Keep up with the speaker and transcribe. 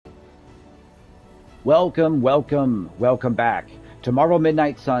Welcome, welcome, welcome back to Marvel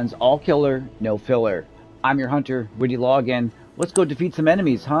Midnight Suns, all killer, no filler. I'm your hunter, Witty Login. Let's go defeat some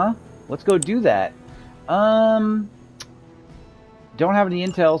enemies, huh? Let's go do that. Don't have any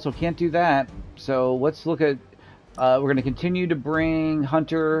intel, so can't do that. So let's look at, we're going to continue to bring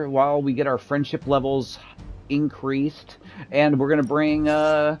Hunter while we get our friendship levels increased. And we're going to bring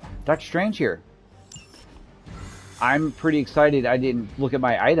Doctor Strange here. I'm pretty excited. I didn't look at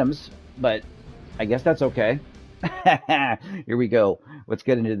my items, but I guess that's okay. Here we go. Let's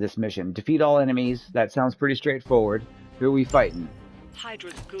get into this mission. Defeat all enemies. That sounds pretty straightforward. Who are we fighting?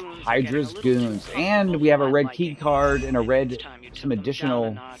 Hydra's goons. And we have a red key card and a red, some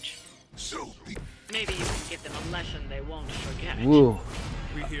additional... Maybe you can give them a lesson they won't forget. Woo.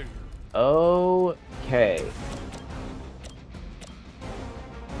 We hear you. Okay.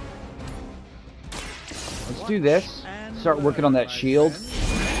 Let's do this. Start working on that shield.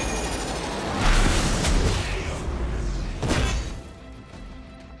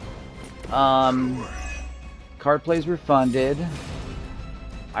 Card plays refunded.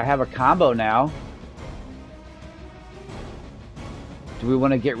 I have a combo now. Do we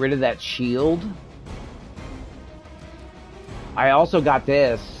want to get rid of that shield? I also got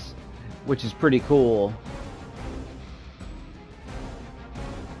this, which is pretty cool.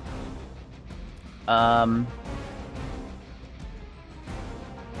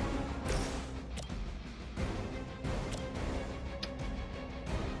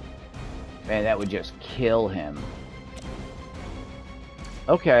 Man, that would just kill him.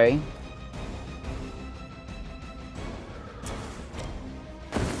 Okay.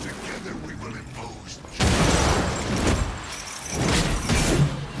 Together we will impose.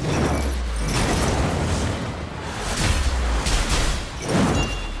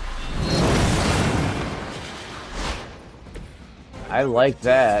 I like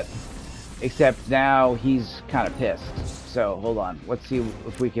that. Except now he's kind of pissed. So, hold on. Let's see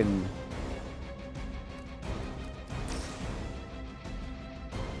if we can...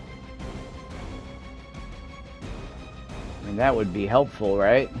 I mean, that would be helpful,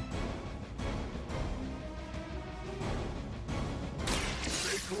 right?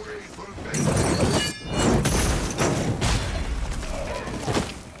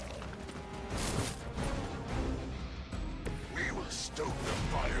 We will stoke the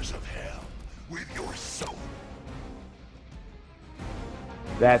fires of hell with your soul.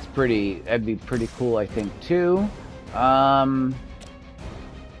 That's pretty... That'd be pretty cool, I think, too. Let's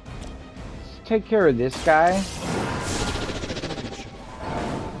take care of this guy.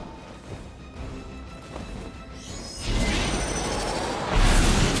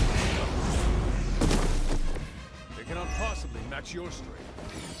 They cannot possibly match your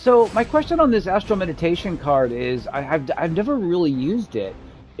strength. So my question on this Astral Meditation card is, I've never really used it.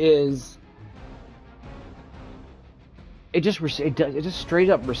 Is it just straight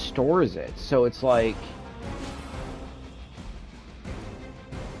up restores it? So it's like,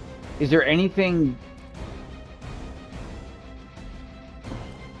 is there anything?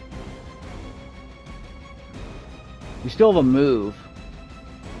 We still have a move.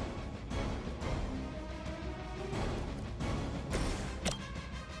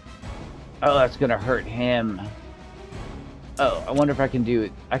 Oh, that's gonna hurt him. Oh, I wonder if I can do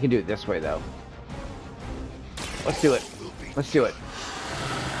it. I can do it this way, though. Let's do it. Let's do it.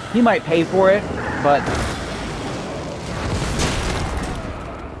 He might pay for it, but...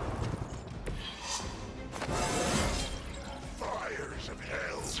 Fires of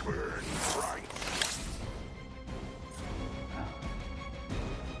hell burn bright.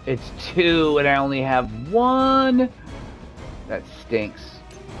 It's 2, and I only have 1. That stinks.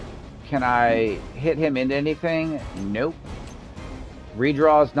 Can I hit him into anything? Nope.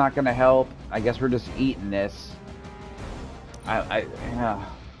 Redraw is not going to help. I guess we're just eating this. Yeah.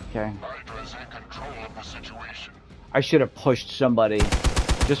 Okay. Hydra's in control of the situation. I should have pushed somebody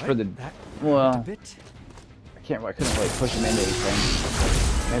just for the... Well, I couldn't really push him into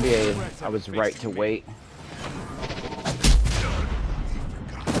anything. Maybe I was right to wait.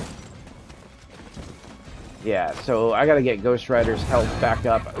 Yeah, so I gotta get Ghost Rider's health back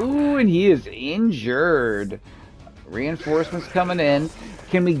up. Ooh, and he is injured. Reinforcements coming in.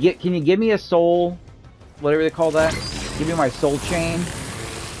 Can you give me a soul? Whatever they call that. Give me my soul chain.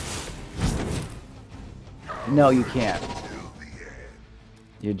 No, you can't.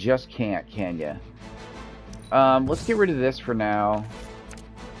 You just can't, can you? Let's get rid of this for now.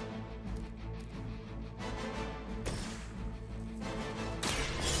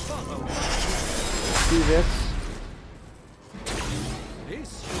 Do this.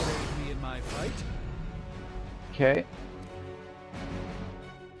 This should aid me in my fight. Okay.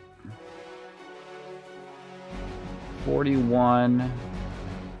 41,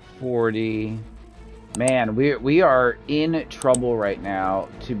 40. Man, we are in trouble right now,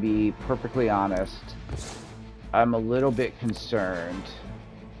 to be perfectly honest. I'm a little bit concerned.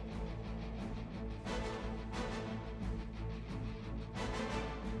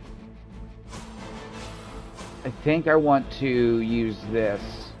 I think I want to use this.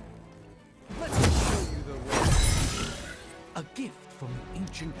 Let me show you the way. A gift from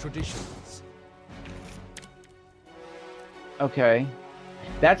ancient traditions. Okay.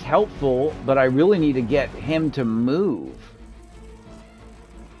 That's helpful, but I really need to get him to move.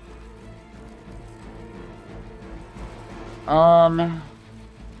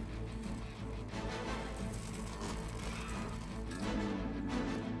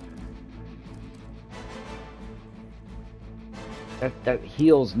 That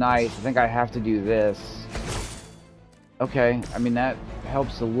heals nice. I think I have to do this. Okay, I mean that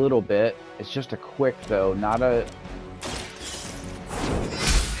helps a little bit. It's just a quick though, not a...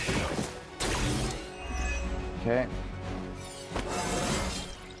 Okay. I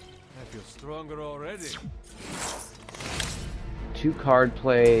feel stronger already. 2 card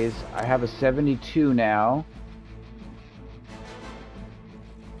plays. I have a 72 now.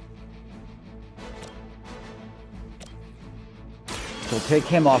 So take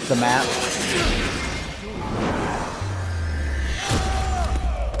him off the map.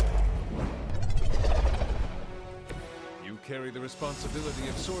 You carry the responsibility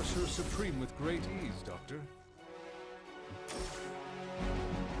of Sorcerer Supreme with great ease, Doctor.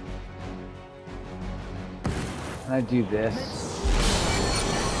 And I do this.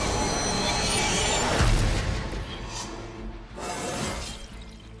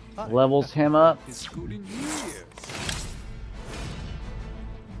 Levels him up. It's good in years.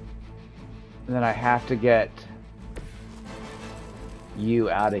 And then I have to get you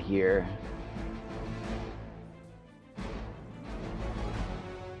out of here.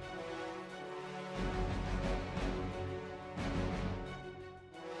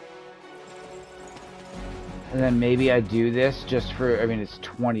 And then maybe I do this just for, I mean, it's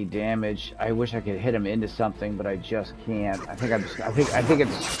 20 damage. I wish I could hit him into something, but I just can't. I think it's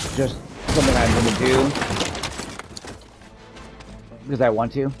just something I'm gonna do because I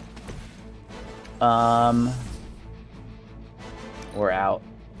want to. We're out.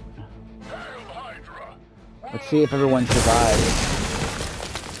 Let's see if everyone survives.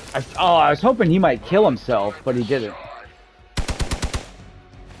 I was hoping he might kill himself, but he didn't.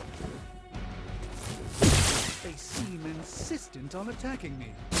 They seem insistent on attacking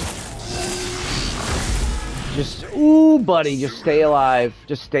me. Just, ooh, buddy, just stay alive.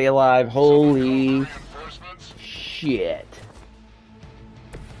 Just stay alive. Holy shit.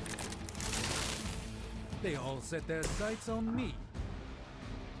 They all set their sights on me.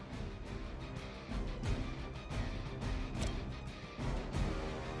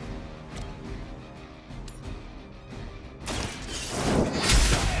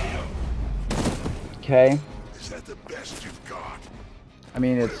 Okay. Is that the best you've got? I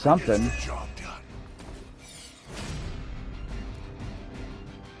mean, it's something. Get the job done.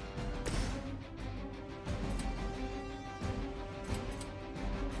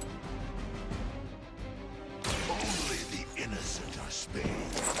 Only the innocent are spared.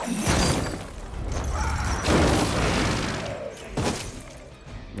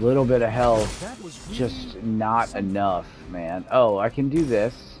 Little bit of health, just not enough, man. Oh, I can do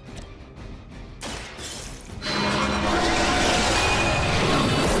this.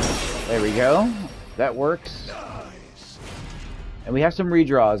 There we go. That works. Nice. And we have some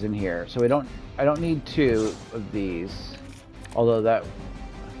redraws in here, so I don't need 2 of these. Although that,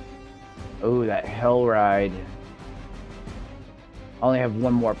 oh, that hell ride. I only have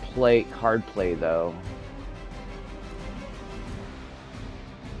 1 more card play though.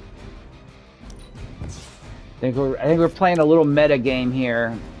 I think we're playing a little meta game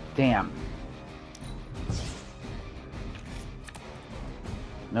here. Damn.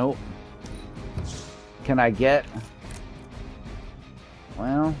 Nope. Can I get...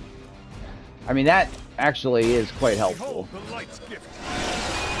 Well... I mean, that actually is quite helpful. Behold the light's gift.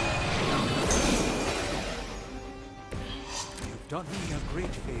 You've done me a great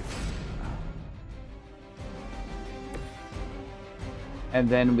favor. And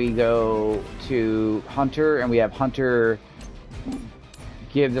then we go to Hunter, and we have Hunter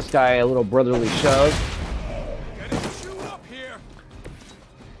give this guy a little brotherly shove. Getting chewed up here.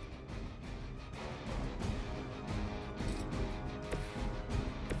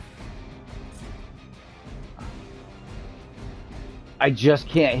 I just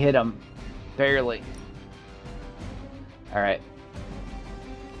can't hit him. Barely. Alright.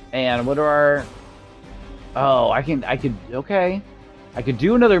 And what are our... Oh, okay. I could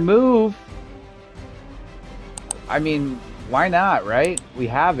do another move. I mean, why not, right? We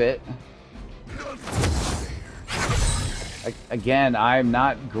have it. Again, I'm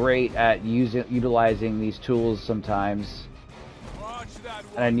not great at utilizing these tools sometimes.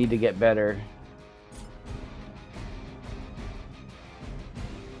 And I need to get better.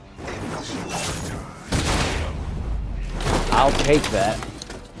 I'll take that.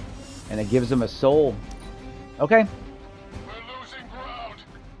 And it gives him a soul. Okay. We're losing ground.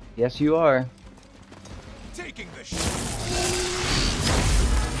 Yes, you are. Taking the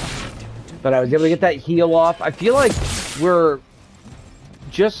But I was able to get that heal off. I feel like we're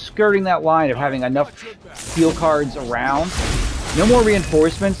just skirting that line of having enough heal cards around. No more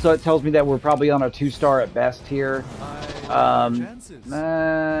reinforcements, so it tells me that we're probably on a 2-star at best here. Yeah.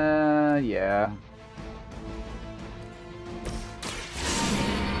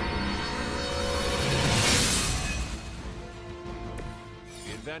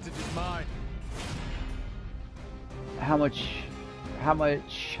 The advantage is mine. How much? How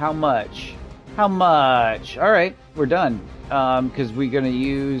much? How much? How much? All right, we're done. Because we're gonna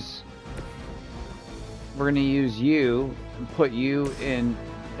use you and put you in.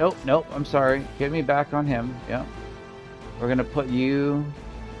 Nope, nope. I'm sorry. Get me back on him. Yeah. We're gonna put you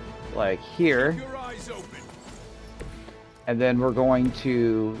like here, Your eyes open. and then we're going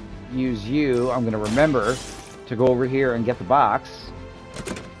to use you. I'm gonna remember to go over here and get the box.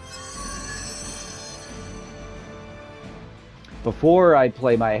 Before I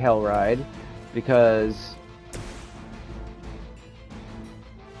play my hell ride, because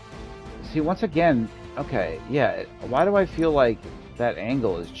see, once again, okay, yeah, why do I feel like that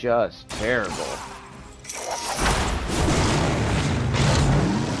angle is just terrible?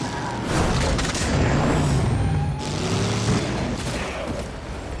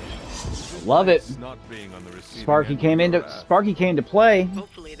 Love it. Not being on the receiving Sparky end came of into your wrath. Sparky came to play.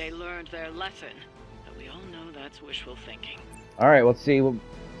 Hopefully they learned their lesson. But we all know that's wishful thinking. All right, let's see.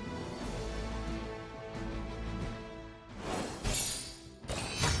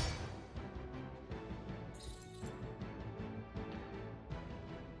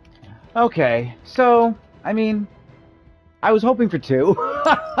 Okay, so I mean, I was hoping for 2.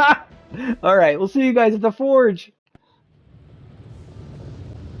 All right, we'll see you guys at the forge.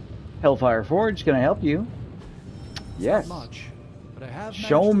 Hellfire Forge, can I help you? Yes. Much, but I have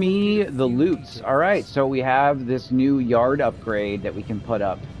Show managed to me locate a the few loots. pieces. All right, so we have this new yard upgrade that we can put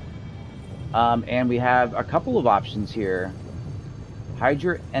up. And we have a couple of options here.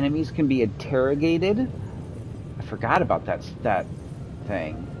 Hydra enemies can be interrogated. I forgot about that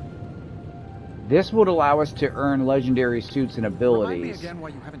thing. This would allow us to earn legendary suits and abilities. Remind me again why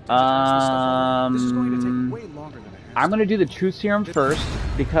you haven't digitized this stuff already. This is going to take way longer than I I'm going to do the truth serum first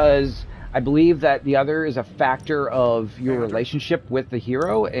because I believe that the other is a factor of your relationship with the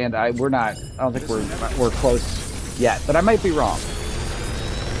hero, and I don't think we're close yet, but I might be wrong.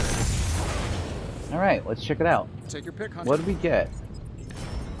 All right, let's check it out. Take your pick, Hunter. What did we get?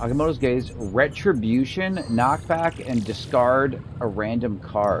 Agamotto's Gaze, Retribution, knockback, and discard a random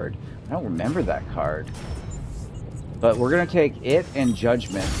card. I don't remember that card. But we're going to take it and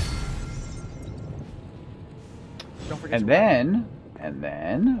Judgment. Don't forget And to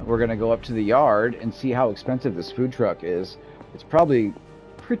then we're going to go up to the yard and see how expensive this food truck is. It's probably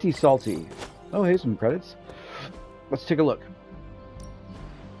pretty salty. Oh, here's some credits. Let's take a look.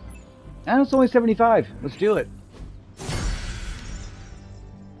 And it's only 75. Let's do it.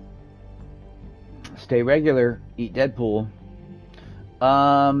 Stay regular, eat Deadpool.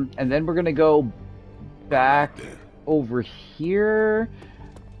 And then we're gonna go back over here.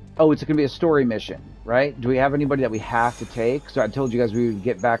 Oh, it's gonna be a story mission, right? Do we have anybody that we have to take? So I told you guys we would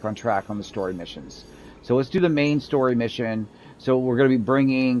get back on track on the story missions. So let's do the main story mission. So we're gonna be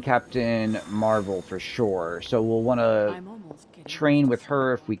bringing Captain Marvel for sure. So we'll want to train with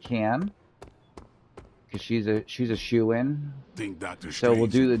her if we can, because she's a shoo-in. Think Dr. So we'll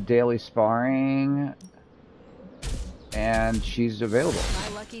Strange- do the daily sparring, and she's available.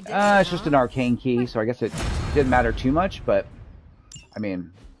 It's just an arcane key, so I guess it didn't matter too much, but I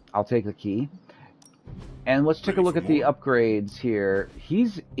mean, I'll take the key. And let's take a look at the upgrades here.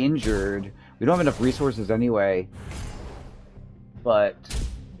 He's injured. We don't have enough resources anyway, but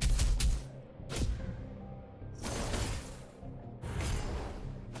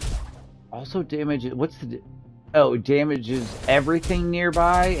also damage. What's the? Oh, it damages everything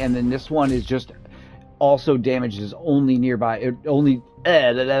nearby, and then this one is just also damages only nearby. It only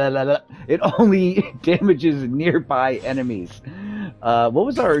damages nearby enemies. What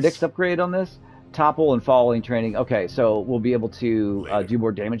was our next upgrade on this? Topple and falling training. Okay, so we'll be able to do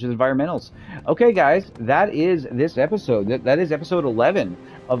more damage with environmentals. Okay, guys, that is this episode. That is episode 11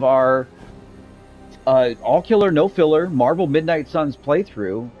 of our all killer, no filler Marvel Midnight Suns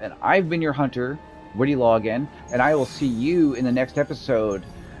playthrough. And I've been your hunter, Woody Login, and I will see you in the next episode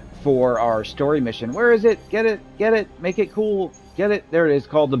for our story mission. Where is it? Get it, make it cool. Get it. There it is,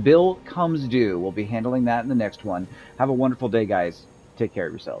 called The Bill Comes Due. We'll be handling that in the next one. Have a wonderful day, guys. Take care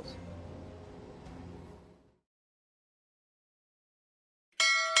of yourselves.